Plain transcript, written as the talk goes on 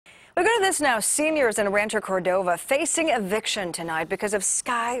We go to this now. Seniors in Rancho Cordova facing eviction tonight because of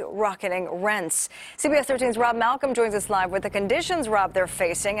skyrocketing rents. CBS 13's Rob Malcolm joins us live with the conditions, Rob, they're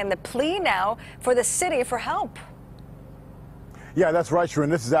facing and the plea now for the city for help. Yeah, that's right, Sharon.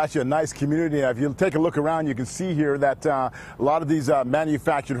 This is actually a nice community. If you take a look around, you can see here that a lot of these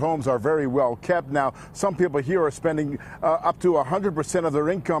manufactured homes are very well kept. Now, some people here are spending up to 100% of their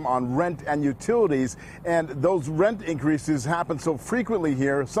income on rent and utilities, and those rent increases happen so frequently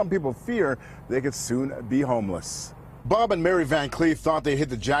here, some people fear they could soon be homeless. Bob and Mary Van Cleef thought they hit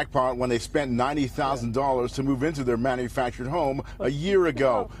the jackpot when they spent $90,000 to move into their manufactured home a year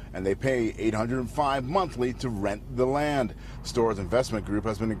ago, and they pay $805 monthly to rent the land. Store's investment group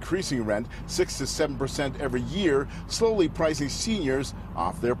has been increasing rent 6 to 7% every year, slowly pricing seniors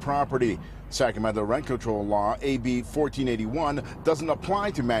off their property. Sacramento rent control law, AB 1481, doesn't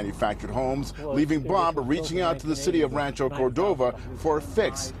apply to manufactured homes, leaving Bob reaching out to the city of Rancho Cordova for a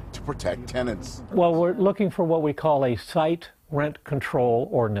fix to protect tenants. Well, we're looking for what we call a site rent control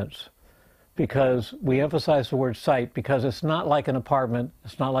ordinance, because we emphasize the word site because it's not like an apartment,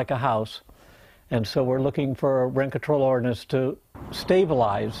 it's not like a house, and so we're looking for a rent control ordinance to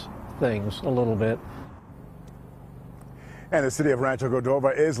stabilize things a little bit. And the city of Rancho Cordova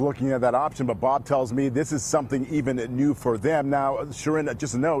is looking at that option, but Bob tells me this is something even new for them. Now, Sharon,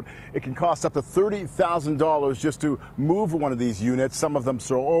 just a note, it can cost up to $30,000 just to move one of these units. Some of them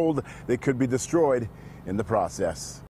so old they could be destroyed in the process.